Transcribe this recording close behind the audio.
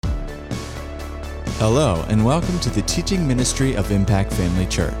Hello, and welcome to the teaching ministry of Impact Family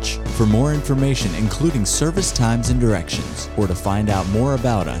Church. For more information, including service times and directions, or to find out more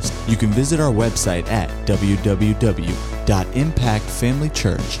about us, you can visit our website at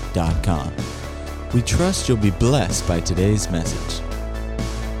www.impactfamilychurch.com. We trust you'll be blessed by today's message.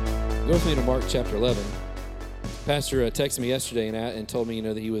 Go with me to Mark chapter 11. Pastor texted me yesterday and told me,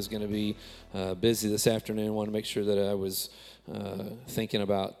 that he was going to be busy this afternoon. Wanted to make sure that I was thinking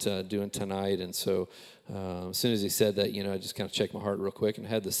about doing tonight. And so as soon as he said that, I just kind of checked my heart real quick and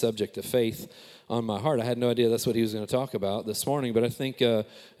had the subject of faith on my heart. I had no idea that's what he was going to talk about this morning, but I think, and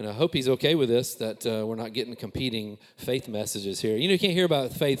I hope he's okay with this, that we're not getting competing faith messages here. You can't hear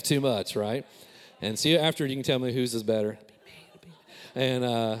about faith too much, right? And so after you can tell me whose is better. And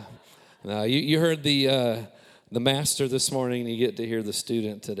you heard the master this morning, and you get to hear the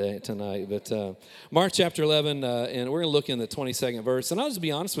student tonight. But Mark chapter 11, and we're going to look in the 22nd verse. And I'll just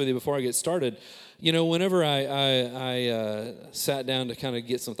be honest with you before I get started. Whenever I sat down to kind of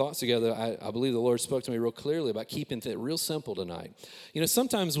get some thoughts together, I believe the Lord spoke to me real clearly about keeping it real simple tonight.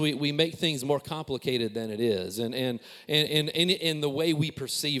 Sometimes we make things more complicated than it is, and in the way we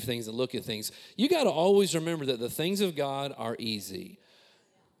perceive things and look at things. You got to always remember that the things of God are easy.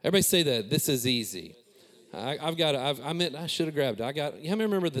 Everybody say that. This is easy. I should have grabbed it. You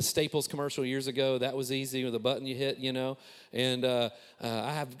remember the Staples commercial years ago? That was easy with a button you hit, and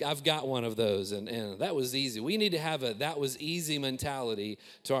I've got one of those, and that was easy. We need to have a that was easy mentality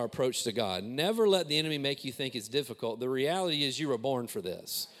to our approach to God. Never let the enemy make you think it's difficult. The reality is you were born for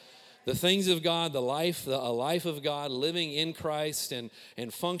this. The things of God, a life of God, living in Christ and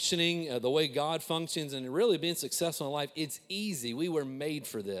functioning the way God functions and really being successful in life, it's easy. We were made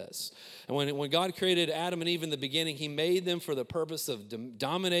for this. And when God created Adam and Eve in the beginning, he made them for the purpose of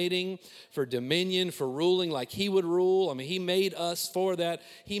dominating, for dominion, for ruling like he would rule. He made us for that.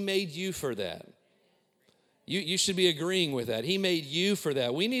 He made you for that. You should be agreeing with that. He made you for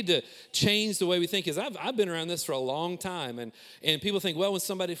that. We need to change the way we think. Because I've been around this for a long time. And people think, well, when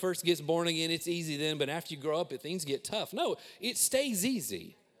somebody first gets born again, it's easy then. But after you grow up, things get tough. No, it stays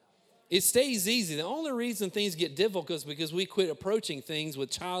easy. It stays easy. The only reason things get difficult is because we quit approaching things with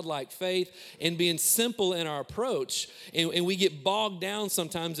childlike faith and being simple in our approach. And we get bogged down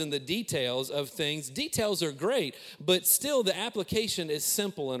sometimes in the details of things. Details are great, but still the application is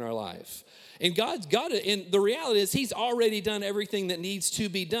simple in our life. And God's got it. And the reality is he's already done everything that needs to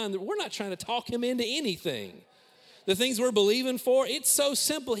be done. We're not trying to talk him into anything. The things we're believing for, it's so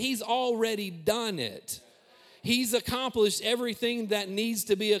simple. He's already done it. He's accomplished everything that needs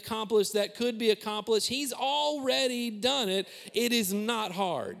to be accomplished, that could be accomplished. He's already done it. It is not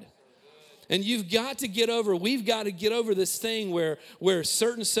hard. And we've got to get over this thing where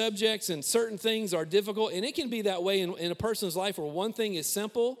certain subjects and certain things are difficult. And it can be that way in a person's life where one thing is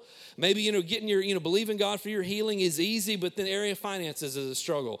simple. Maybe, getting your, believing God for your healing is easy, but the area of finances is a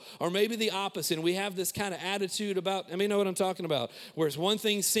struggle. Or maybe the opposite. And we have this kind of attitude about, you know what I'm talking about. Whereas one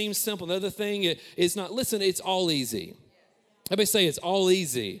thing seems simple, another thing is not. Listen, it's all easy. Everybody say it's all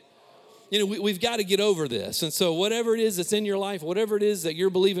easy. We've got to get over this. And so whatever it is that's in your life, whatever it is that you're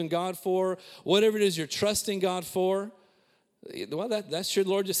believing God for, whatever it is you're trusting God for, well, that's sure the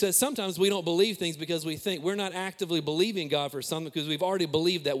Lord just says sometimes we don't believe things because we think we're not actively believing God for something because we've already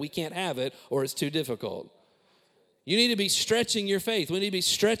believed that we can't have it or it's too difficult. You need to be stretching your faith. We need to be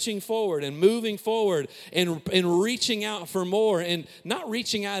stretching forward and moving forward and reaching out for more. And not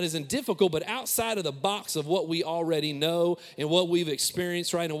reaching out isn't difficult, but outside of the box of what we already know and what we've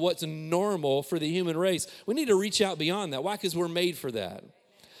experienced, right, and what's normal for the human race. We need to reach out beyond that. Why? Because we're made for that.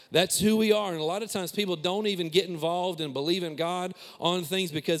 That's who we are. And a lot of times people don't even get involved and believe in God on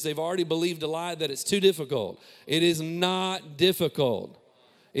things because they've already believed a lie that it's too difficult. It is not difficult.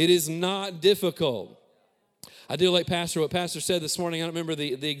 It is not difficult. I do like what Pastor said this morning. I don't remember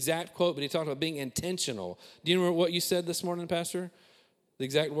the exact quote, but he talked about being intentional. Do you remember what you said this morning, Pastor? The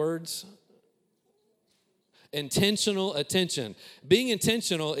exact words? Intentional attention. Being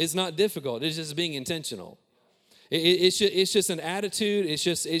intentional is not difficult. It's just being intentional. It's just an attitude. It's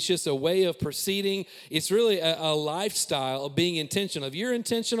just a way of proceeding. It's really a lifestyle of being intentional. If you're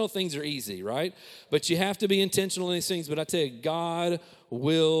intentional, things are easy, right? But you have to be intentional in these things. But I tell you, God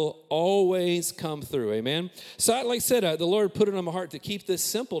will always come through, amen? So like I said, the Lord put it on my heart to keep this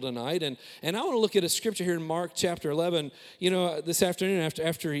simple tonight, and I want to look at a scripture here in Mark chapter 11. This afternoon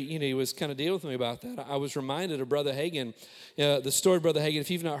after he was kind of dealing with me about that, I was reminded of Brother Hagin, the story of Brother Hagin.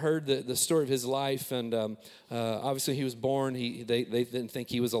 If you've not heard the story of his life, and obviously he was born, they didn't think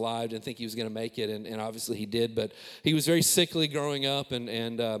he was alive, didn't think he was going to make it, and obviously he did, but he was very sickly growing up,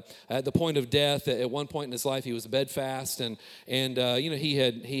 and at the point of death, at one point in his life, he was bedfast, and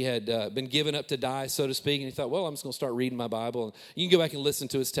he had been given up to die, so to speak, and he thought, well, I'm just going to start reading my Bible. And you can go back and listen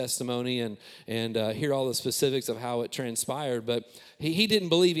to his testimony and hear all the specifics of how it transpired. But he didn't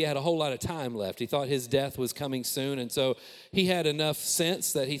believe he had a whole lot of time left. He thought his death was coming soon, and so he had enough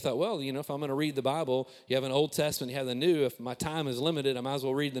sense that he thought, well, if I'm going to read the Bible, you have an Old Testament, you have the New. If my time is limited, I might as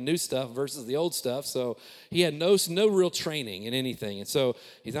well read the new stuff versus the old stuff. So he had no real training in anything, and so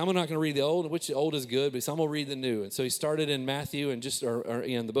he said, I'm not going to read the old, which the old is good, but he said, I'm going to read the new. And so he started in Matthew and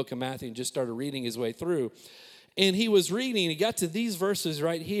in the book of Matthew and just started reading his way through. And he was reading, and he got to these verses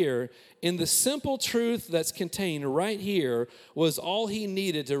right here, and the simple truth that's contained right here was all he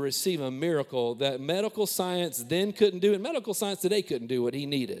needed to receive a miracle that medical science then couldn't do, and medical science today couldn't do what he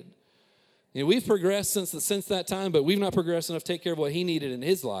needed. We've progressed since that time, but we've not progressed enough to take care of what he needed in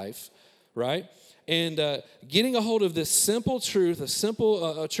his life, right? And getting a hold of this simple truth, a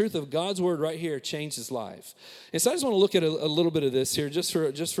simple truth of God's word right here changed his life. And so I just want to look at a little bit of this here just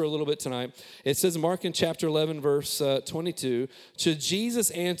for a little bit tonight. It says in Mark in chapter 11, verse 22, so Jesus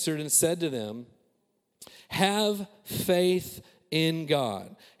answered and said to them, have faith in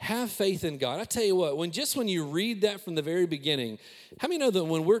God. Have faith in God. I tell you what, when you read that from the very beginning, how many know that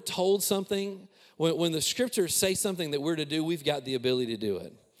when we're told something, when the scriptures say something that we're to do, we've got the ability to do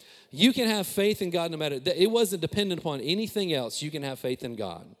it. You can have faith in God no matter, it wasn't dependent upon anything else. You can have faith in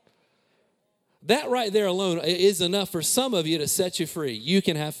God. That right there alone is enough for some of you to set you free. You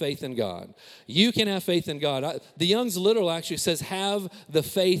can have faith in God. You can have faith in God. The Young's Literal actually says, have the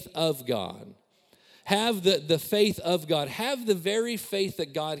faith of God. Have the faith of God. Have the very faith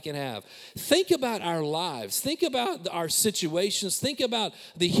that God can have. Think about our lives. Think about our situations. Think about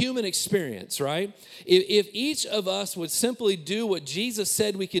the human experience, right? If each of us would simply do what Jesus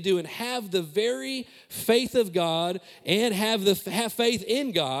said we could do and have the very faith of God and have faith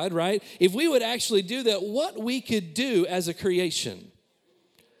in God, right? If we would actually do that, what we could do as a creation.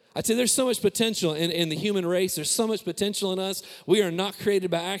 I'd say there's so much potential in the human race. There's so much potential in us. We are not created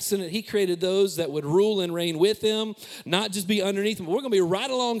by accident. He created those that would rule and reign with him, not just be underneath him. We're going to be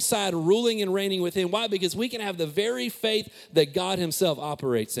right alongside ruling and reigning with him. Why? Because we can have the very faith that God himself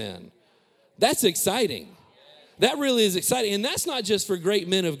operates in. That's exciting. That really is exciting. And that's not just for great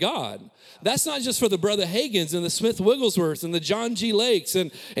men of God. That's not just for the Brother Hagins and the Smith Wigglesworths and the John G. Lakes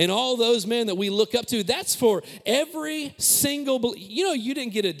and all those men that we look up to. That's for every single, you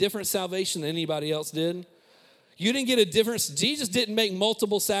didn't get a different salvation than anybody else did. You didn't get a difference. Jesus didn't make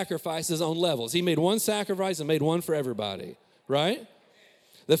multiple sacrifices on levels. He made one sacrifice and made one for everybody, right?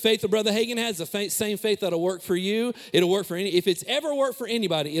 The faith that Brother Hagin has, the same faith that'll work for you. It'll work for if it's ever worked for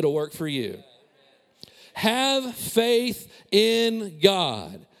anybody, it'll work for you. Have faith in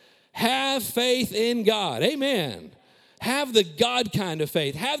God. Have faith in God. Amen. Have the God kind of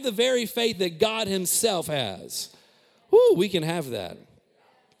faith. Have the very faith that God himself has. Woo, we can have that.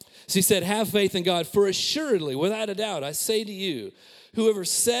 So he said, have faith in God, for assuredly, without a doubt, I say to you, whoever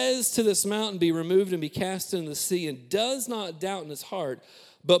says to this mountain, be removed and be cast into the sea, and does not doubt in his heart,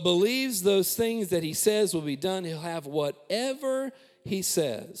 but believes those things that he says will be done, he'll have whatever he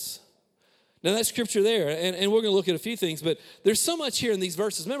says. Now, that's scripture there, and we're going to look at a few things, but there's so much here in these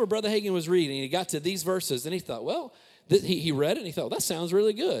verses. Remember, Brother Hagin was reading, and he got to these verses, and he thought, well, he read it, and he thought, that sounds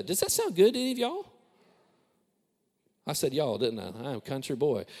really good. Does that sound good to any of y'all? I said y'all, didn't I? I'm a country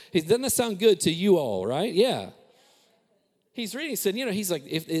boy. Doesn't that sound good to you all, right? Yeah. He's reading, he said, he's like,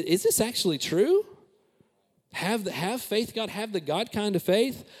 is this actually true? Have faith, God, have the God kind of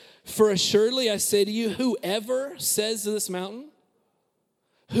faith. For assuredly, I say to you, whoever says to this mountain,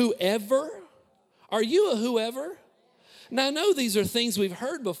 whoever, are you a whoever? Now I know these are things we've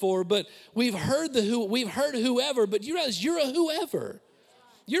heard before, but we've heard whoever, but you realize you're a whoever.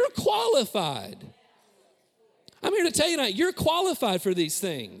 You're qualified. I'm here to tell you tonight, you're qualified for these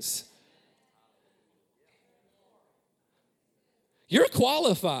things. You're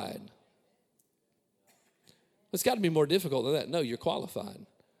qualified. It's got to be more difficult than that. No, you're qualified.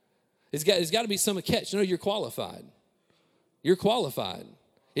 It's got to be some catch. No, you're qualified. You're qualified.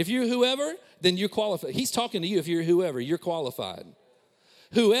 If you're whoever, then you're qualified. He's talking to you. If you're whoever, you're qualified.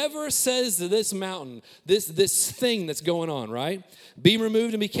 Whoever says to this mountain, this thing that's going on, right? Be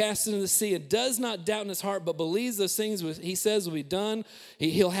removed and be cast into the sea, and does not doubt in his heart, but believes those things he says will be done,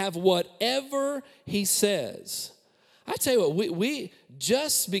 he'll have whatever he says. I tell you what, we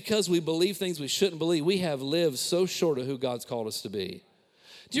just because we believe things we shouldn't believe, we have lived so short of who God's called us to be.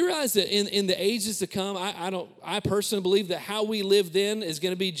 Do you realize that in the ages to come, I personally believe that how we live then is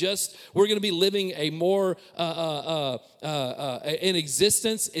going to be we're going to be living a more, an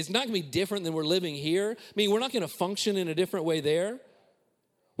existence. It's not going to be different than we're living here. I mean, we're not going to function in a different way there.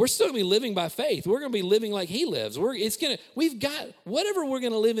 We're still going to be living by faith. We're going to be living like he lives. We've got, whatever we're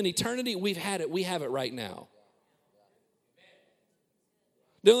going to live in eternity, we have it right now.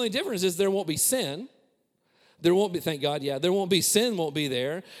 The only difference is there won't be sin. There won't be, thank God, there won't be sin, won't be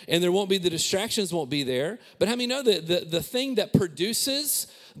there, and there won't be, the distractions won't be there. But how many know that the thing that produces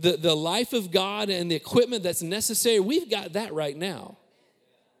the life of God and the equipment that's necessary, we've got that right now.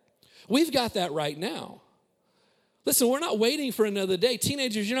 We've got that right now. Listen, we're not waiting for another day.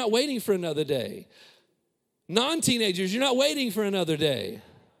 Teenagers, you're not waiting for another day. Non-teenagers, you're not waiting for another day.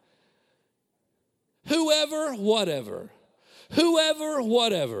 Whoever, whatever. Whoever,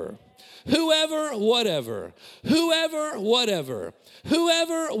 whatever. Whoever, whatever. Whoever, whatever.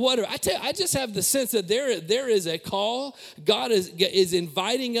 Whoever, whatever. I just have the sense that there is a call. God is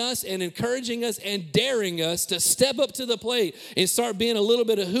inviting us and encouraging us and daring us to step up to the plate and start being a little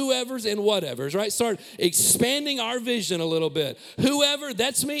bit of whoever's and whatever's, right? Start expanding our vision a little bit. Whoever,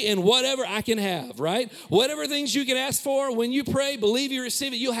 that's me, and whatever I can have, right? Whatever things you can ask for, when you pray, believe you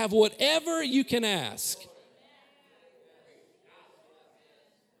receive it, you'll have whatever you can ask.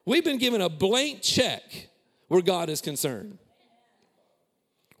 We've been given a blank check where God is concerned.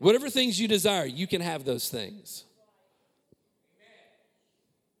 Whatever things you desire, you can have those things.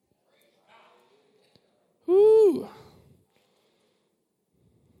 Woo.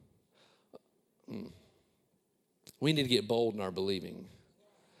 We need to get bold in our believing.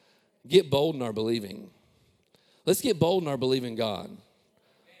 Get bold in our believing. Let's get bold in our believing God.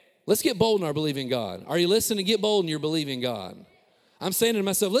 Let's get bold in our believing God. Are you listening? Get bold in your believing God. I'm saying to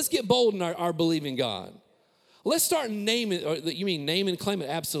myself, let's get bold in our believing God. Let's start naming, or you mean name and claim it?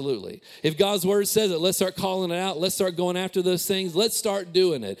 Absolutely. If God's word says it, let's start calling it out. Let's start going after those things. Let's start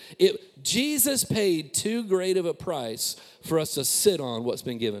doing it. Jesus paid too great of a price for us to sit on what's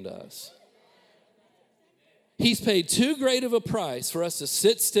been given to us. He's paid too great of a price for us to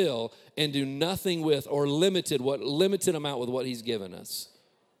sit still and do nothing with, or limited amount with what he's given us.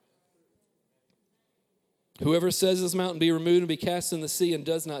 Whoever says this mountain be removed and be cast in the sea and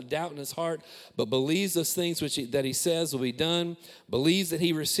does not doubt in his heart, but believes those things that he says will be done, believes that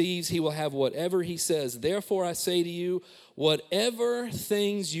he receives, he will have whatever he says. Therefore I say to you, whatever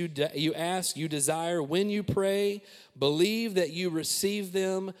things you ask, you desire, when you pray, believe that you receive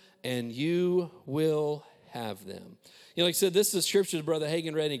them and you will have them. You know, like I said, this is the scripture that Brother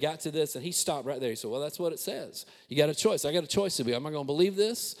Hagin read, and he got to this, and he stopped right there. He said, well, that's what it says. You got a choice. I got a choice to be. Am I going to believe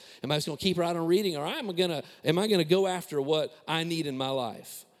this? Am I just going to keep right on reading? Or am I going to go after what I need in my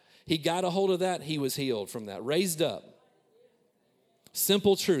life? He got a hold of that. He was healed from that. Raised up.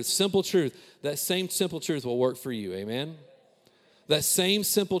 Simple truth. Simple truth. That same simple truth will work for you. Amen? That same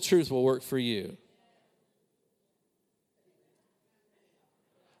simple truth will work for you.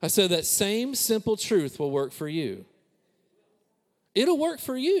 I said that same simple truth will work for you. It'll work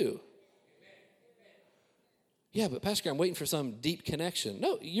for you. Yeah, but Pastor, I'm waiting for some deep connection.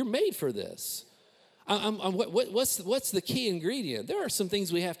 No, you're made for this. What's the key ingredient? There are some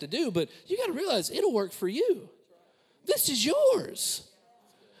things we have to do, but you got to realize it'll work for you. This is yours.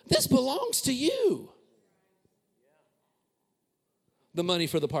 This belongs to you. The money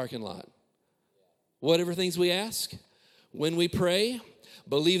for the parking lot. Whatever things we ask, when we pray,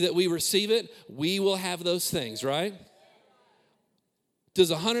 believe that we receive it, we will have those things, right? Does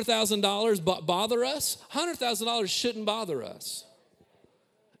 $100,000 bother us? $100,000 shouldn't bother us.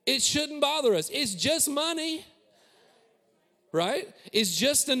 It shouldn't bother us. It's just money, right? It's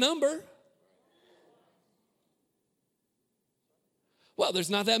just a number. Well, there's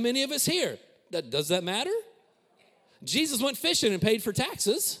not that many of us here. Does that matter? Jesus went fishing and paid for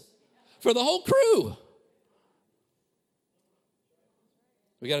taxes for the whole crew.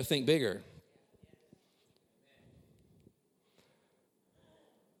 We got to think bigger.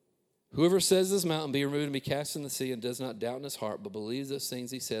 Whoever says this mountain be removed and be cast in the sea and does not doubt in his heart, but believes those things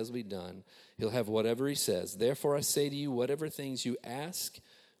he says will be done, he'll have whatever he says. Therefore I say to you, whatever things you ask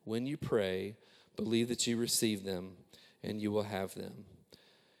when you pray, believe that you receive them and you will have them.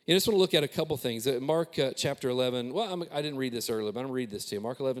 You just want to look at a couple things. Mark chapter 11, I didn't read this earlier, but I'm going to read this to you.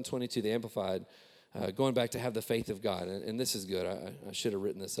 Mark 11:22, the Amplified, going back to have the faith of God. And this is good. I should have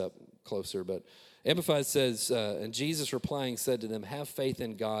written this up closer, but Amplified says, and Jesus replying said to them, have faith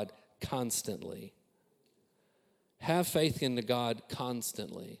in God constantly. Have faith in God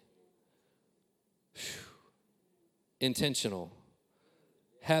constantly. Whew. Intentional.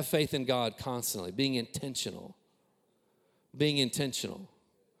 Have faith in God constantly. Being intentional. Being intentional.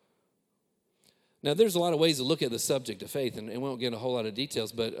 Now, there's a lot of ways to look at the subject of faith, and we won't get into a whole lot of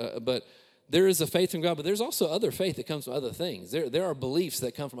details, but there is a faith in God, but there's also other faith that comes from other things. There are beliefs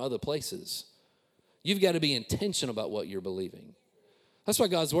that come from other places. You've got to be intentional about what you're believing. That's why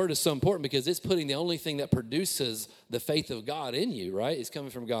God's word is so important, because it's putting the only thing that produces the faith of God in you, right? It's coming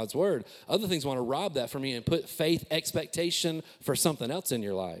from God's word. Other things want to rob that from you and put faith, expectation for something else in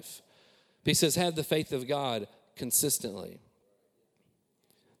your life. He says, have the faith of God consistently.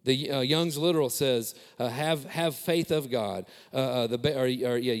 The Young's Literal says, have faith of God.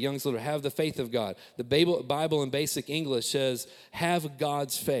 Young's Literal, have the faith of God. The Bible in Basic English says, have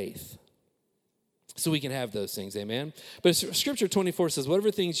God's faith. So we can have those things, amen? But Scripture 24 says,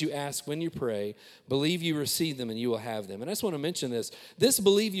 whatever things you ask when you pray, believe you receive them and you will have them. And I just want to mention this. This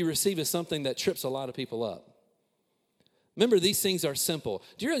believe you receive is something that trips a lot of people up. Remember, these things are simple.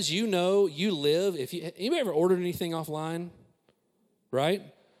 Do you realize you live, anybody ever ordered anything offline? Right?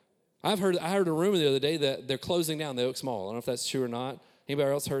 I heard a rumor the other day that they're closing down the Oaks Mall. I don't know if that's true or not.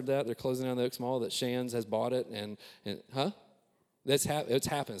 Anybody else heard that? They're closing down the Oaks Mall, that Shands has bought it, and it's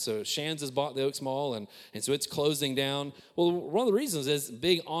happened. So Shands has bought the Oaks Mall, and so it's closing down. Well, one of the reasons is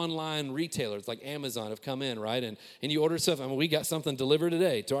big online retailers like Amazon have come in, right? And you order stuff. I mean, we got something delivered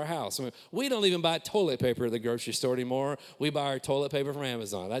today to our house. I mean, we don't even buy toilet paper at the grocery store anymore. We buy our toilet paper from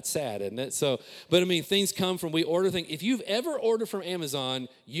Amazon. That's sad, isn't it? So, but I mean, things come from, we order things. If you've ever ordered from Amazon,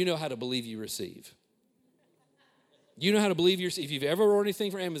 you know how to believe you receive. You know how to believe if you've ever ordered anything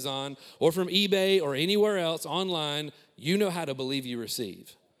from Amazon or from eBay or anywhere else online, you know how to believe you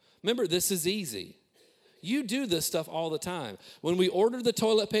receive. Remember, this is easy. You do this stuff all the time. When we ordered the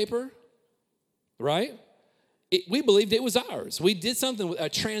toilet paper, right? We believed it was ours. We did something, a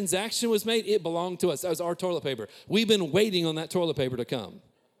transaction was made, it belonged to us. That was our toilet paper. We've been waiting on that toilet paper to come,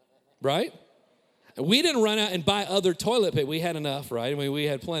 right? We didn't run out and buy other toilet paper. We had enough, right? I mean, we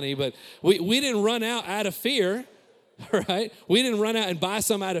had plenty, but we didn't run out of fear. Right? We didn't run out and buy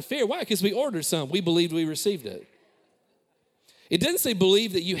some out of fear. Why? Because we ordered some. We believed we received it. It doesn't say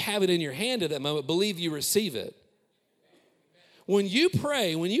believe that you have it in your hand at that moment. Believe you receive it. When you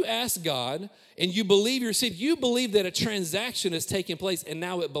pray, when you ask God and you believe you receive, you believe that a transaction is taking place and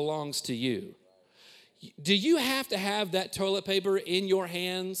now it belongs to you. Do you have to have that toilet paper in your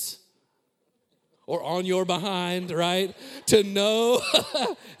hands or on your behind, right? To know,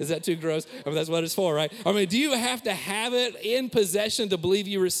 is that too gross? I mean, that's what it's for, right? I mean, do you have to have it in possession to believe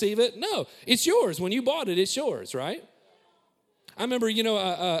you receive it? No, it's yours. When you bought it, it's yours, right? I remember,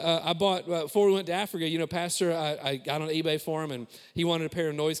 I bought, before we went to Africa, Pastor, I got on eBay for him, and he wanted a pair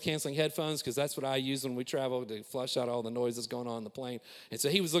of noise-canceling headphones because that's what I use when we travel to flush out all the noise that's going on in the plane. And so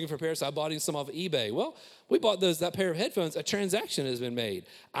he was looking for a pair, so I bought him some off of eBay. Well, we bought that pair of headphones. A transaction has been made.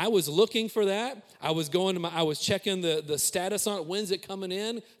 I was looking for that. I was checking the status on it. When's it coming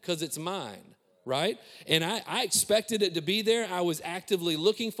in? Because it's mine. Right? And I expected it to be there. I was actively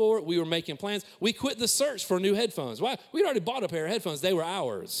looking for it. We were making plans. We quit the search for new headphones. Why? We'd already bought a pair of headphones. They were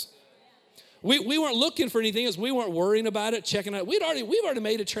ours. We weren't looking for anything else. We weren't worrying about it, checking it out. We've already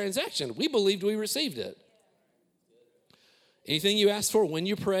made a transaction. We believed we received it. Anything you ask for when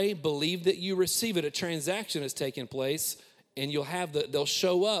you pray, believe that you receive it. A transaction is taking place, and they'll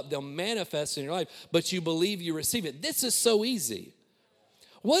show up, they'll manifest in your life, but you believe you receive it. This is so easy.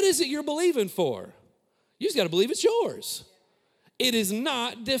 What is it you're believing for? You just got to believe it's yours. It is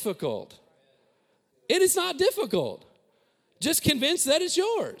not difficult. It is not difficult. Just convinced that it's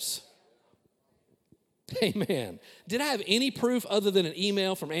yours. Amen. Did I have any proof other than an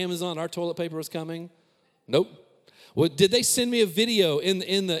email from Amazon our toilet paper was coming? Nope. Well, did they send me a video in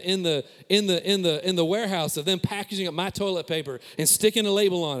the warehouse of them packaging up my toilet paper and sticking a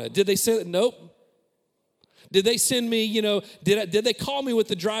label on it? Did they send it? Nope. Did they send me, did they call me with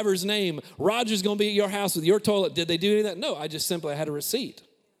the driver's name? Roger's going to be at your house with your toilet. Did they do any of that? No, I just simply had a receipt.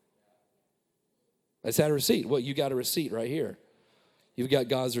 I just had a receipt. Well, you got a receipt right here. You've got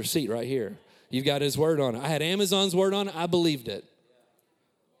God's receipt right here. You've got his word on it. I had Amazon's word on it. I believed it.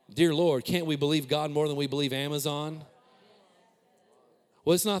 Dear Lord, can't we believe God more than we believe Amazon?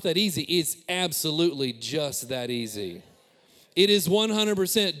 Well, it's not that easy. It's absolutely just that easy. It is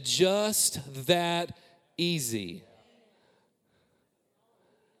 100% just that easy.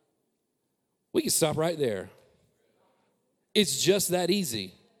 We can stop right there. It's just that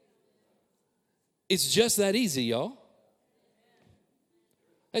easy. It's just that easy, y'all.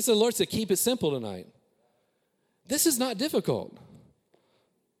 I said, the Lord said, keep it simple tonight. This is not difficult.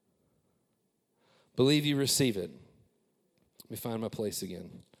 Believe you receive it. Let me find my place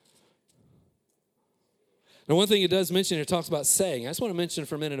again. Now, one thing it does mention here, it talks about saying. I just want to mention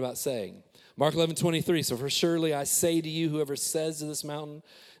for a minute about saying. Mark 11:23, so for surely I say to you, whoever says to this mountain,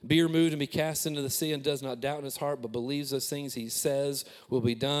 be removed and be cast into the sea, and does not doubt in his heart, but believes those things he says will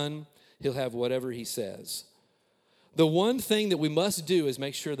be done, he'll have whatever he says. The one thing that we must do is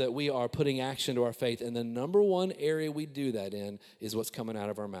make sure that we are putting action to our faith. And the number one area we do that in is what's coming out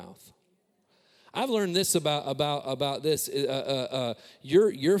of our mouth. I've learned this about this.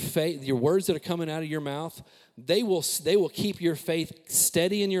 Your faith, your words that are coming out of your mouth, they will keep your faith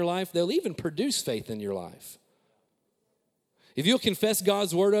steady in your life. They'll even produce faith in your life. If you'll confess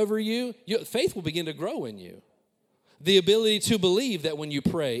God's word over you, faith will begin to grow in you. The ability to believe that when you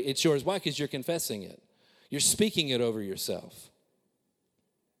pray, it's yours. Why? Because you're confessing it. You're speaking it over yourself.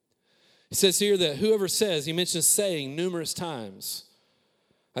 It says here that whoever says, he mentions saying numerous times.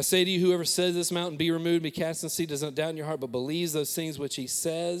 I say to you, whoever says this mountain be removed, be cast in the sea, does not doubt in your heart, but believes those things which he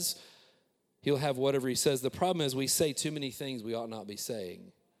says, he'll have whatever he says. The problem is we say too many things we ought not be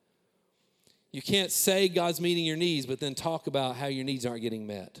saying. You can't say God's meeting your needs, but then talk about how your needs aren't getting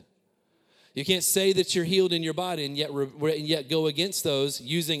met. You can't say that you're healed in your body and yet go against those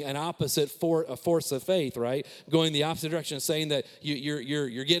using an opposite a force of faith, right? Going the opposite direction, saying that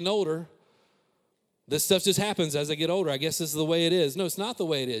you're getting older. This stuff just happens as I get older. I guess this is the way it is. No, it's not the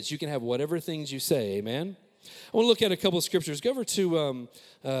way it is. You can have whatever things you say, amen? I want to look at a couple of scriptures. Go over to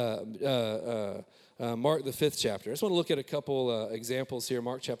Mark, the 5th chapter. I just want to look at a couple examples here.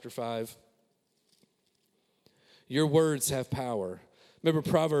 Mark chapter 5. Your words have power. Remember,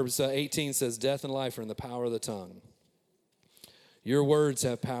 Proverbs 18 says, death and life are in the power of the tongue. Your words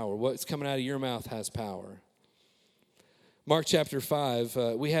have power. What's coming out of your mouth has power. Mark chapter 5,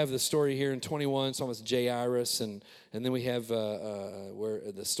 we have the story here in 21, it's almost Jairus, and then we have where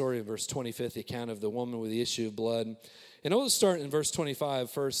the story in verse 25, the account of the woman with the issue of blood. And I'll start in verse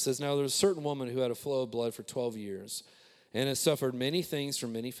 25 first. It says, now there was a certain woman who had a flow of blood for 12 years, and had suffered many things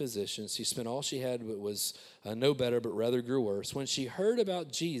from many physicians. She spent all she had, but was no better, but rather grew worse. When she heard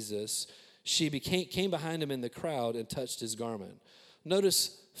about Jesus, she came behind him in the crowd and touched his garment.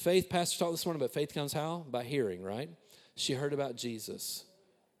 Notice faith, Pastor taught this morning, but faith comes how? By hearing, right? She heard about Jesus.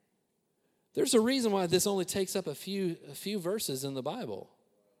 There's a reason why this only takes up a few verses in the Bible.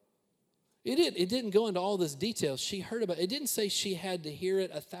 It didn't go into all this detail. She heard about it. It didn't say she had to hear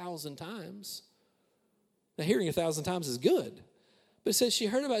it 1,000 times. Now, hearing 1,000 times is good. But it says she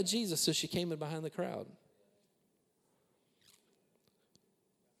heard about Jesus, so she came in behind the crowd.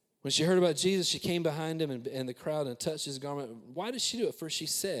 When she heard about Jesus, she came behind him and the crowd and touched his garment. Why did she do it? First, she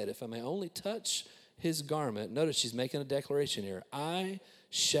said, if I may only touch his garment. Notice she's making a declaration here. I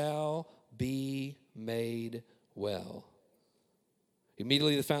shall be made well.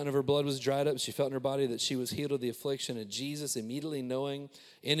 Immediately the fountain of her blood was dried up. She felt in her body that she was healed of the affliction. And Jesus, immediately knowing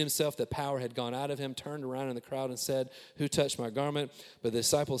in himself that power had gone out of him, turned around in the crowd and said, who touched my garment? But the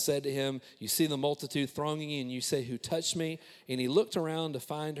disciples said to him, you see the multitude thronging you, and you say, who touched me? And he looked around to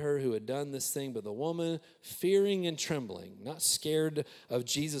find her who had done this thing. But the woman, fearing and trembling, not scared of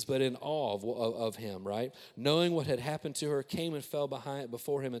Jesus, but in awe of him, right? Knowing what had happened to her, came and fell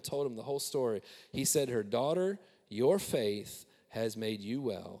before him and told him the whole story. He said to her, daughter, your faith has made you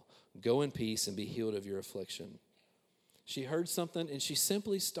well. Go in peace and be healed of your affliction. She heard something and she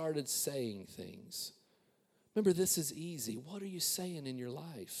simply started saying things. Remember, this is easy. What are you saying in your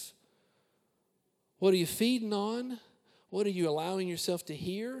life? What are you feeding on? What are you allowing yourself to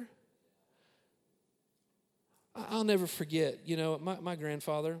hear? I'll never forget, my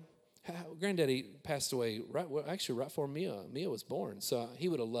grandfather, granddaddy passed away right before Mia was born. So he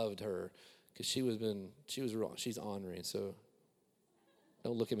would have loved her because she's ornery, so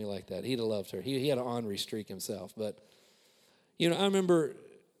don't look at me like that. He'd have loved her. He had an ornery streak himself. But, I remember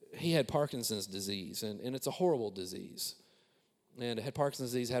he had Parkinson's disease, and it's a horrible disease. And had Parkinson's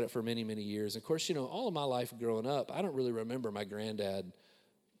disease, had it for many, many years. And of course, all of my life growing up, I don't really remember my granddad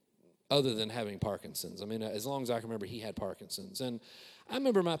other than having Parkinson's. I mean, as long as I can remember, he had Parkinson's. And I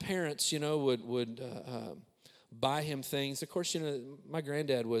remember my parents, would buy him things. Of course, my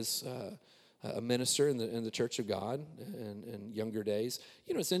granddad was a minister in the Church of God in younger days.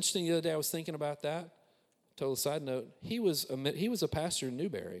 It's interesting. The other day I was thinking about that. Total side note: he was a pastor in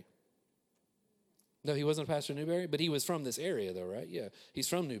Newberry. No, he wasn't a pastor in Newberry, but he was from this area, though, right? Yeah, he's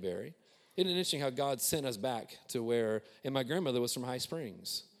from Newberry. Isn't it interesting how God sent us back to where? And my grandmother was from High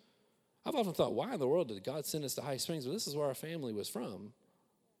Springs. I've often thought, why in the world did God send us to High Springs? Well, this is where our family was from.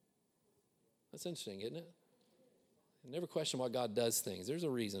 That's interesting, isn't it? Never question why God does things. There's a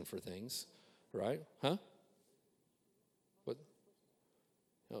reason for things. Right? Huh? What?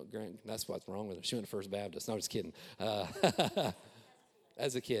 Oh, Grant, that's what's wrong with her. She went to First Baptist. No, I'm just kidding.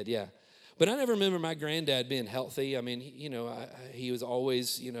 As a kid, yeah. But I never remember my granddad being healthy. I mean, he was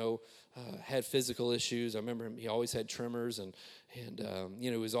always, had physical issues. I remember he always had tremors and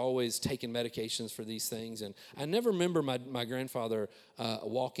he was always taking medications for these things. And I never remember my grandfather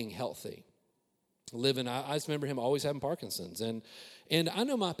walking healthy. living. I just remember him always having Parkinson's. And I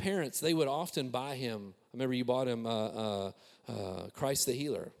know my parents, they would often buy him. I remember you bought him Christ the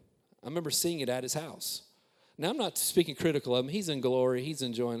Healer. I remember seeing it at his house. Now, I'm not speaking critical of him. He's in glory. He's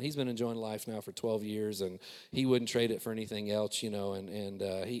been enjoying life now for 12 years, and he wouldn't trade it for anything else, and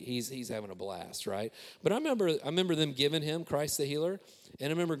he's having a blast, right? But I remember them giving him Christ the Healer, and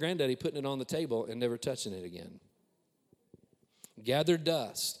I remember Granddaddy putting it on the table and never touching it again. Gathered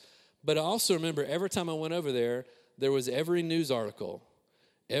dust. But I also remember every time I went over there was every news article,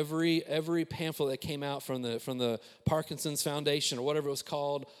 every pamphlet that came out from the Parkinson's Foundation or whatever it was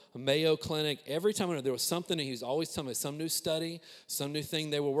called, Mayo Clinic. Every time there was something, he was always telling me some new study, some new thing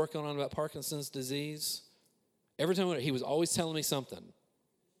they were working on about Parkinson's disease. Every time he was always telling me something.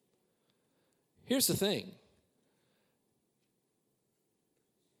 Here's the thing.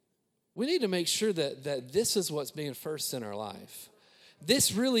 We need to make sure that this is what's being first in our life.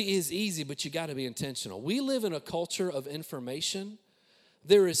 This really is easy, but you got to be intentional. We live in a culture of information.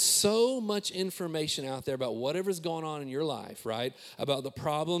 There is so much information out there about whatever's going on in your life, right? About the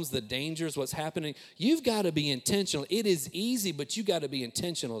problems, the dangers, what's happening. You've got to be intentional. It is easy, but you got to be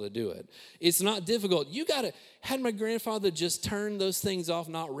intentional to do it. It's not difficult. Had my grandfather just turned those things off,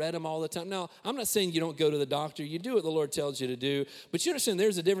 not read them all the time. Now, I'm not saying you don't go to the doctor. You do what the Lord tells you to do. But you understand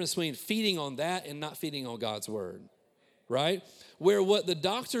there's a difference between feeding on that and not feeding on God's word, right? Where what the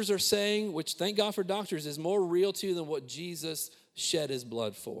doctors are saying, which thank God for doctors, is more real to you than what Jesus shed his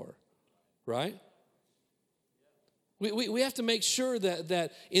blood for, right? We have to make sure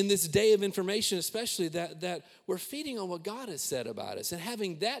that in this day of information especially that we're feeding on what God has said about us and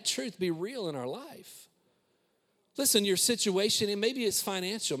having that truth be real in our life. Listen, your situation, and maybe it's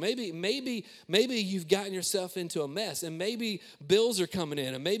financial. Maybe you've gotten yourself into a mess, and maybe bills are coming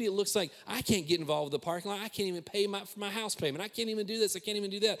in, and maybe it looks like I can't get involved with the parking lot. I can't even pay for my house payment. I can't even do this. I can't even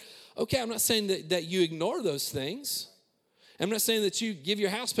do that. Okay, I'm not saying that you ignore those things. I'm not saying that you give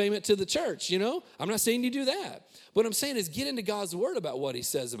your house payment to the church, I'm not saying you do that. What I'm saying is get into God's word about what he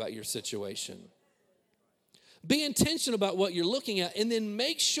says about your situation. Be intentional about what you're looking at, and then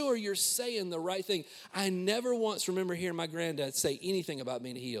make sure you're saying the right thing. I never once remember hearing my granddad say anything about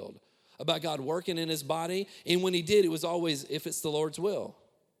being healed, about God working in his body. And when he did, it was always, if it's the Lord's will.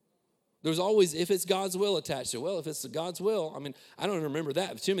 There was always, if it's God's will attached to it. Well, if it's God's will, I don't remember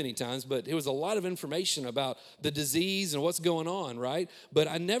that too many times, but it was a lot of information about the disease and what's going on, right? But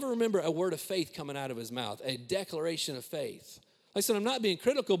I never remember a word of faith coming out of his mouth, a declaration of faith. Like I said, I'm not being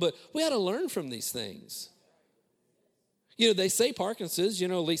critical, but we had to learn from these things. They say Parkinson's, at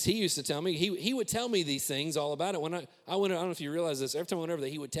least he used to tell me. He would tell me these things all about it. When I went, I don't know if you realize this, every time I went over there,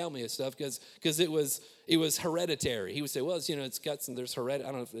 he would tell me his stuff because it was hereditary. He would say, well, it's got some, there's hereditary.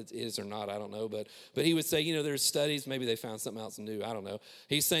 I don't know if it is or not, I don't know. But he would say, there's studies, maybe they found something else new, I don't know.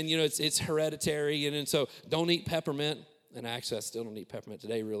 He's saying, it's hereditary, and so don't eat peppermint. And actually, I still don't eat peppermint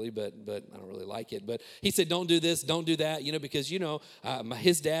today, really, but I don't really like it. But he said, don't do this, don't do that, because,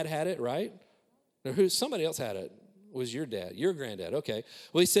 his dad had it, right? Or somebody else had it. Was your dad, your granddad? Okay.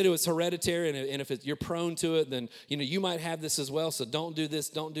 Well, he said it was hereditary, and if you're prone to it, then you might have this as well. So don't do this,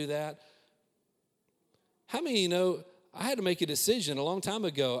 don't do that. How many I had to make a decision a long time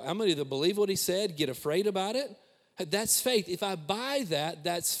ago. I'm going to either believe what he said, get afraid about it. That's faith. If I buy that,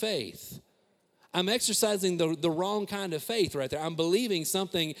 that's faith. I'm exercising the wrong kind of faith right there. I'm believing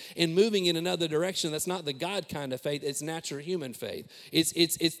something and moving in another direction. That's not the God kind of faith. It's natural human faith.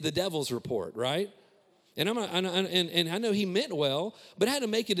 It's the devil's report, right? And I know he meant well, but I had to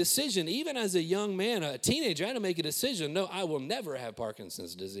make a decision. Even as a young man, a teenager, I had to make a decision. No, I will never have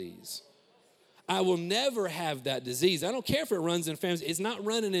Parkinson's disease. I will never have that disease. I don't care if it runs in families. It's not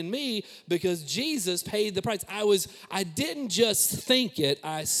running in me because Jesus paid the price. I didn't just think it,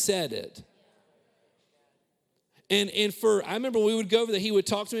 I said it. And I remember when we would go over there, he would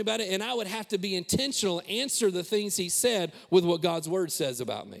talk to me about it, and I would have to be intentional, answer the things he said with what God's word says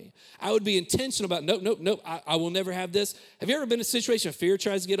about me. I would be intentional about, nope, I will never have this. Have you ever been in a situation fear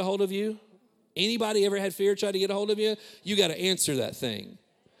tries to get a hold of you? Anybody ever had fear try to get a hold of you? You got to answer that thing.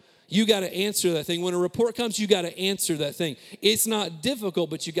 You got to answer that thing. When a report comes, you got to answer that thing. It's not difficult,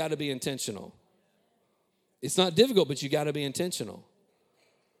 but you got to be intentional. It's not difficult, but you got to be intentional.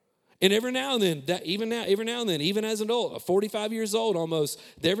 And every now and then, even as an adult, 45 years old almost,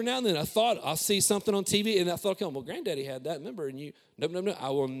 every now and then I'll see something on TV and that thought comes, well, Granddaddy had that, remember? And no, I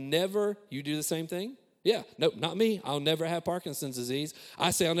will never, you do the same thing? Yeah, nope, not me. I'll never have Parkinson's disease.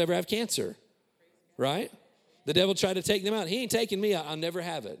 I say I'll never have cancer, right? The devil tried to take them out. He ain't taking me out. I'll never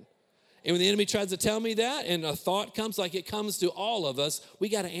have it. And when the enemy tries to tell me that and a thought comes like it comes to all of us, we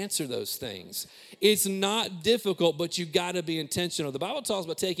got to answer those things. It's not difficult, but you got to be intentional. The Bible talks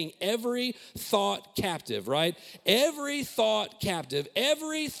about taking every thought captive, right? Every thought captive,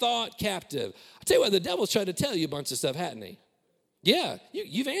 every thought captive. I tell you what, the devil's tried to tell you a bunch of stuff, hadn't he? Yeah,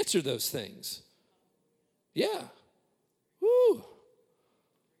 you've answered those things. Yeah. Woo.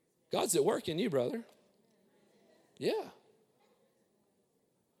 God's at work in you, brother. Yeah.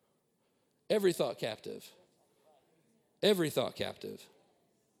 Every thought captive. Every thought captive.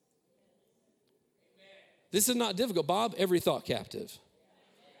 This is not difficult, Bob. Every thought captive.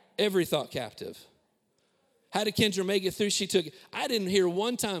 Every thought captive. How did Kendra make it through? I didn't hear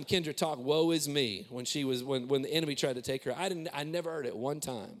one time Kendra talk, woe is me, when the enemy tried to take her. I never heard it one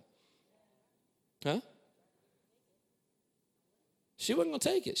time. Huh? She wasn't going to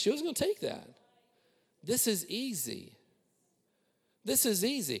take it. She wasn't going to take that. This is easy. This is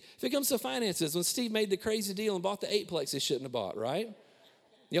easy. If it comes to finances, when Steve made the crazy deal and bought the 8-plex he shouldn't have bought, right?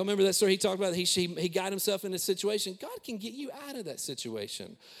 Y'all remember that story he talked about? He got himself in a situation. God can get you out of that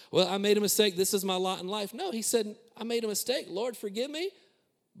situation. Well, I made a mistake. This is my lot in life. No, he said, I made a mistake. Lord, forgive me,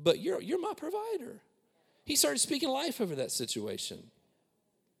 but you're my provider. He started speaking life over that situation.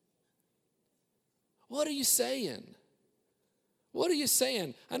 What are you saying? What are you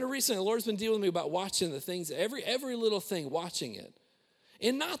saying? I know recently the Lord's been dealing with me about watching the things, every little thing, watching it.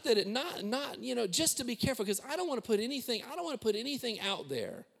 And not just to be careful, because I don't want to put anything out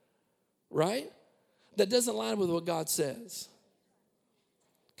there, right, that doesn't line up with what God says.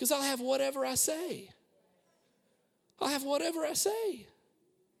 Because I'll have whatever I say. I'll have whatever I say.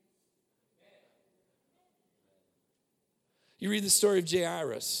 You read the story of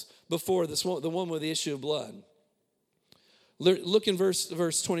Jairus before the one with the issue of blood. Look in verse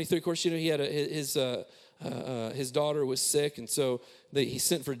 23. Of course, he had his daughter was sick, and so he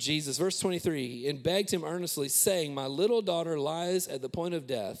sent for Jesus. Verse 23, and begged him earnestly, saying, my little daughter lies at the point of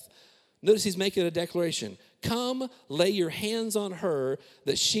death. Notice he's making a declaration. Come, lay your hands on her,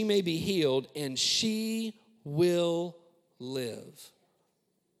 that she may be healed, and she will live.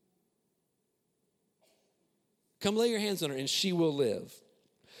 Come lay your hands on her, and she will live.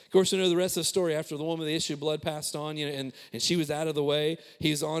 Of course, you know the rest of the story. After the woman with the issue of blood passed on, and she was out of the way, he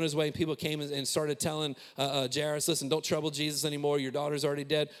was on his way, and people came and started telling Jairus, listen, don't trouble Jesus anymore. Your daughter's already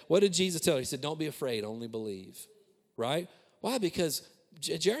dead. What did Jesus tell her? He said, don't be afraid, only believe. Right? Why? Because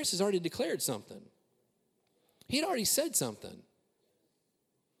Jairus has already declared something. He'd already said something.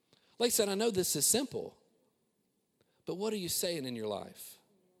 Like I said, I know this is simple, but what are you saying in your life?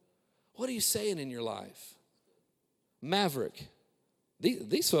 What are you saying in your life? Maverick.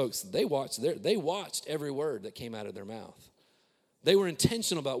 These folks, they watched every word that came out of their mouth. They were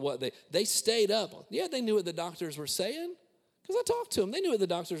intentional about what they stayed up. Yeah, they knew what the doctors were saying, because I talked to them. They knew what the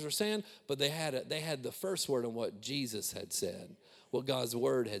doctors were saying, but they had the first word on what Jesus had said, what God's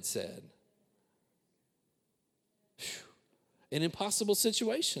word had said. Whew. An impossible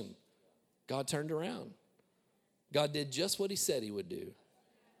situation. God turned around. God did just what he said he would do.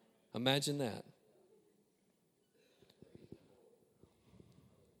 Imagine that.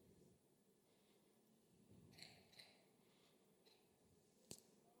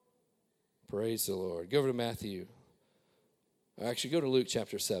 Praise the Lord. Go over to Matthew. Actually, go to Luke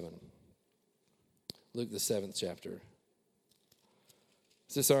chapter 7. Luke the 7th chapter.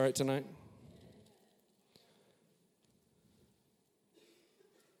 Is this all right tonight?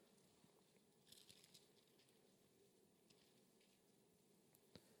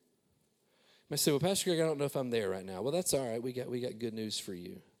 I say, well, Pastor Greg, I don't know if I'm there right now. Well, that's all right. We got good news for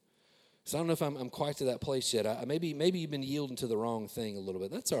you. So I don't know if I'm quite to that place yet. Maybe you've been yielding to the wrong thing a little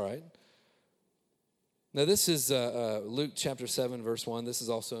bit. That's all right. Now, this is Luke chapter 7, verse 1. This is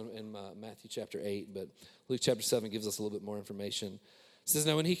also in Matthew chapter 8, but Luke chapter 7 gives us a little bit more information. It says,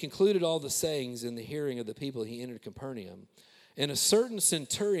 now when he concluded all the sayings in the hearing of the people, he entered Capernaum. And a certain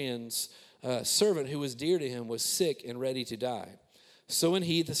centurion's servant who was dear to him was sick and ready to die. So when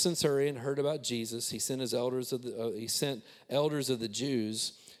he, the centurion, heard about Jesus, he sent elders of the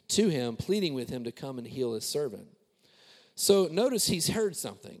Jews to him, pleading with him to come and heal his servant. So notice he's heard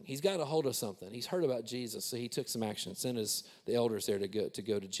something. He's got a hold of something. He's heard about Jesus, so he took some action. Sent the elders there to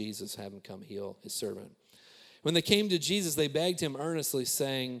go to Jesus, have him come heal his servant. When they came to Jesus, they begged him earnestly,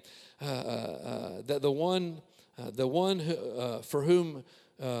 saying that the one who, for whom.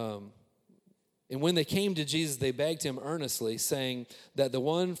 And when they came to Jesus, they begged him earnestly, saying that the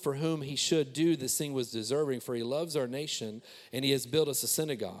one for whom he should do this thing was deserving, for he loves our nation, and he has built us a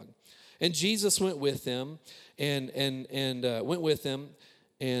synagogue. And Jesus went with them, and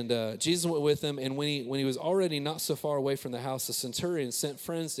And Jesus went with him, and when he was already not so far away from the house, the centurion sent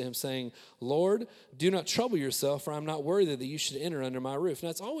friends to him, saying, Lord, do not trouble yourself, for I'm not worthy that you should enter under my roof. Now,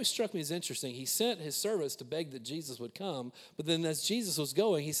 it's always struck me as interesting. He sent his servants to beg that Jesus would come, but then as Jesus was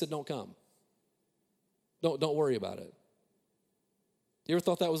going, he said, don't come. Don't worry about it. You ever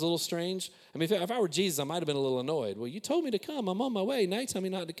thought that was a little strange? I mean, if I were Jesus, I might have been a little annoyed. Well, you told me to come. I'm on my way. Now you tell me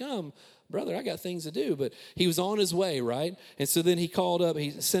not to come. Brother, I got things to do. But he was on his way, right? And so then he called up.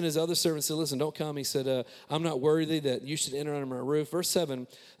 He sent his other servants and said, listen, don't come. He said, I'm not worthy that you should enter under my roof. Verse 7,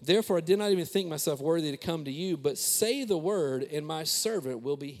 therefore I did not even think myself worthy to come to you, but say the word, and my servant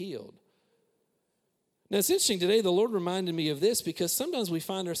will be healed. Now, it's interesting today, the Lord reminded me of this because sometimes we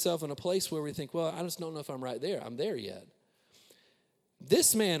find ourselves in a place where we think, well, I just don't know if I'm right there. I'm there yet.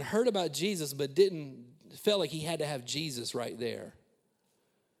 This man heard about Jesus but felt like he had to have Jesus right there.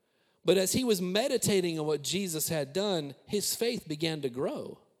 But as he was meditating on what Jesus had done, his faith began to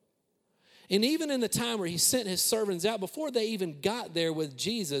grow. And even in the time where he sent his servants out, before they even got there with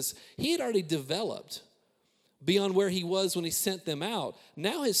Jesus, he had already developed beyond where he was when he sent them out.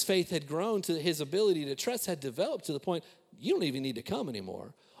 Now his faith had grown to his ability to trust, had developed to the point, you don't even need to come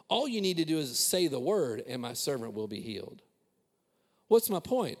anymore. All you need to do is say the word, and my servant will be healed. What's my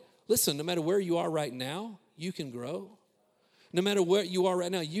point? Listen, no matter where you are right now, you can grow. No matter where you are right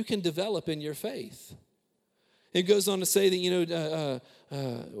now, you can develop in your faith. It goes on to say that,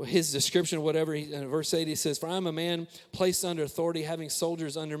 his description of whatever, in verse 8, he says, for I am a man placed under authority, having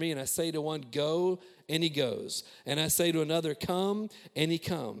soldiers under me, and I say to one, go, and he goes. And I say to another, come, and he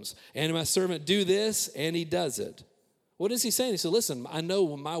comes. And to my servant, do this, and he does it. What is he saying? He said, listen, I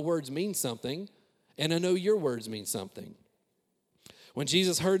know my words mean something, and I know your words mean something. When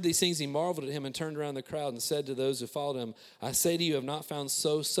Jesus heard these things, he marveled at him and turned around the crowd and said to those who followed him, I say to you, have not found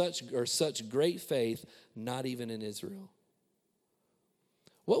such great faith, not even in Israel.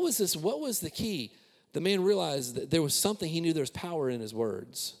 What was this? What was the key? The man realized that there was something. He knew there was power in his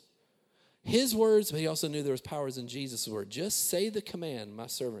words. His words, but he also knew there was power in Jesus' word. Just say the command, my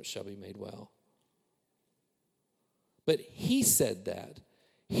servant shall be made well. But he said that.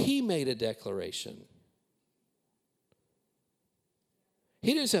 He made a declaration.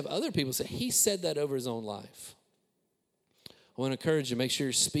 He didn't just have other people say, he said that over his own life. I want to encourage you, make sure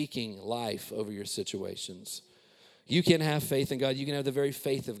you're speaking life over your situations. You can have faith in God. You can have the very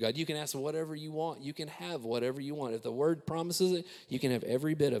faith of God. You can ask whatever you want. You can have whatever you want. If the word promises it, you can have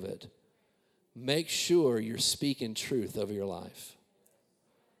every bit of it. Make sure you're speaking truth over your life.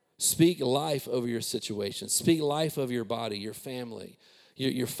 Speak life over your situation. Speak life over your body, your family,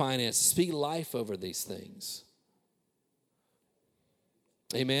 your finances. Speak life over these things.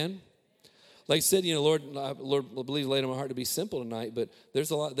 Amen. Like I said, Lord, I believe laid on my heart to be simple tonight, but there's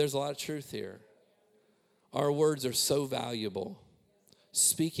a lot of truth here. Our words are so valuable.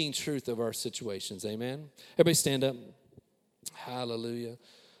 Speaking truth of our situations. Amen. Everybody stand up. Hallelujah.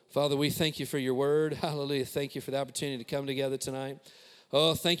 Father, we thank you for your word. Hallelujah. Thank you for the opportunity to come together tonight.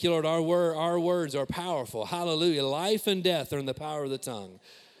 Oh, thank you, Lord. Our words are powerful. Hallelujah. Life and death are in the power of the tongue.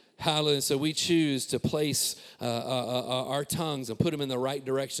 Hallelujah. So we choose to place our tongues and put them in the right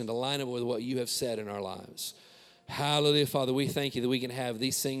direction to line up with what you have said in our lives. Hallelujah, Father. We thank you that we can have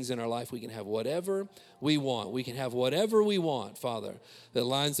these things in our life. We can have whatever we want. We can have whatever we want, Father, that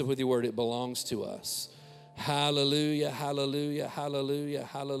lines up with your word. It belongs to us. Hallelujah, hallelujah, hallelujah,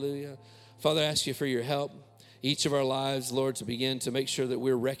 hallelujah. Father, I ask you for your help. Each of our lives, Lord, to begin to make sure that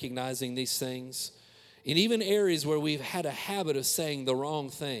we're recognizing these things. In even areas where we've had a habit of saying the wrong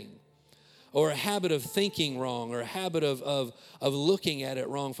thing, or a habit of thinking wrong, or a habit of looking at it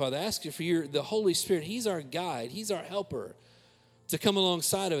wrong, Father, I ask you for the Holy Spirit. He's our guide. He's our helper to come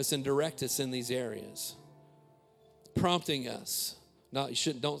alongside of us and direct us in these areas, prompting us. No, you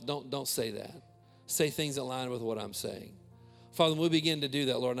shouldn't. Don't say that. Say things that line with what I'm saying. Father, when we begin to do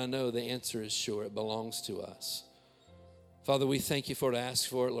that, Lord, I know the answer is sure. It belongs to us. Father, we thank you for it. I ask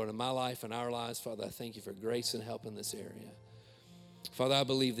for it, Lord, in my life and our lives. Father, I thank you for grace and help in this area. Father, I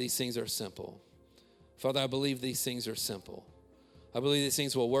believe these things are simple. Father, I believe these things are simple. I believe these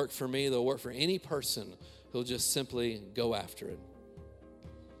things will work for me. They'll work for any person who'll just simply go after it.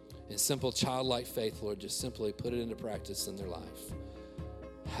 In simple childlike faith, Lord, just simply put it into practice in their life.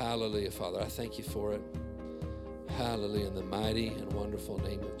 Hallelujah, Father. I thank you for it. Hallelujah, in the mighty and wonderful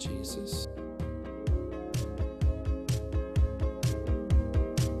name of Jesus.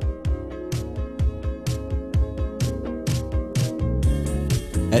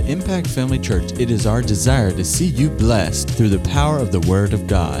 At Impact Family Church, it is our desire to see you blessed through the power of the Word of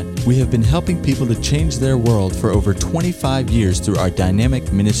God. We have been helping people to change their world for over 25 years through our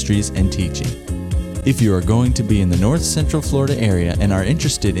dynamic ministries and teaching. If you are going to be in the North Central Florida area and are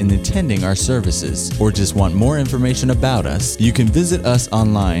interested in attending our services, or just want more information about us, you can visit us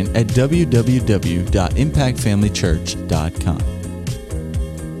online at www.impactfamilychurch.com.